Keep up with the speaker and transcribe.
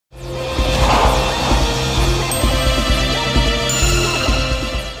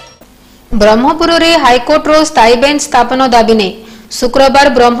ब्रह्मपुर रे हाईकोर्ट रो स्थायी बेंच स्थापन दाबी ने शुक्रवार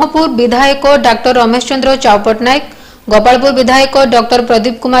ब्रह्मपुर विधायक डॉक्टर रमेश चंद्र चाउपटनायक, गोपालपुर विधायक डॉक्टर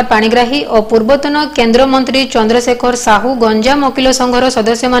प्रदीप कुमार पाणिग्राही और पूर्वतन केंद्र मंत्री चंद्रशेखर साहू गंजाम वकील संघर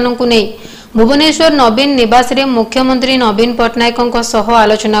सदस्य मानकु नै भुवनेश्वर नवीन निवास रे मुख्यमंत्री नवीन पटनायक सह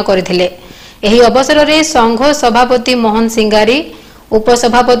आलोचना करथिले। एही अवसर रे संघ सभापति मोहन सिंगारी,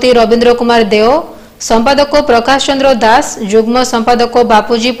 उपसभापति रविंद्र कुमार देव, संपादक प्रकाश चंद्र दास, युग्म संपादक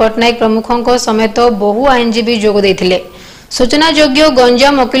बापूजी पटनायक प्रमुखों समेत बहु आईनजीवी जोग देथिले। सूचनायोग्य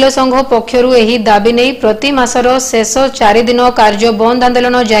गंजाम वकील संघ पक्षरु एही दाबी नै प्रति मासर शेष 4 दिन कार्य बंद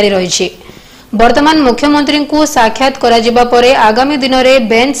आंदोलन जारी रहिछि। वर्तमान मुख्यमंत्री को साक्षात कराजिबा परे आगामी दिन में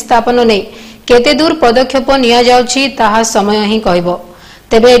बेंच स्थापन नै केते दूर पदक्षेप निया जाउछि ताहा समय ही कहबो।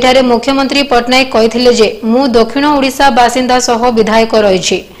 तेबे एठारे मुख्यमंत्री पटनायक कहिथिले जे मु दक्षिण ओडिशा बासिंदा सह विधायक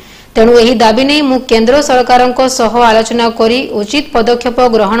रहिछि, तेणु एही दाबी नै मु केंद्र सरकारक सह आलोचना करी उचित पदक्षेप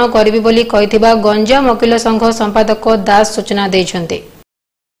ग्रहण करिबि बोली कहिथिबा गंजाम वकील संघ संपादक दास सूचना दैछन्ते।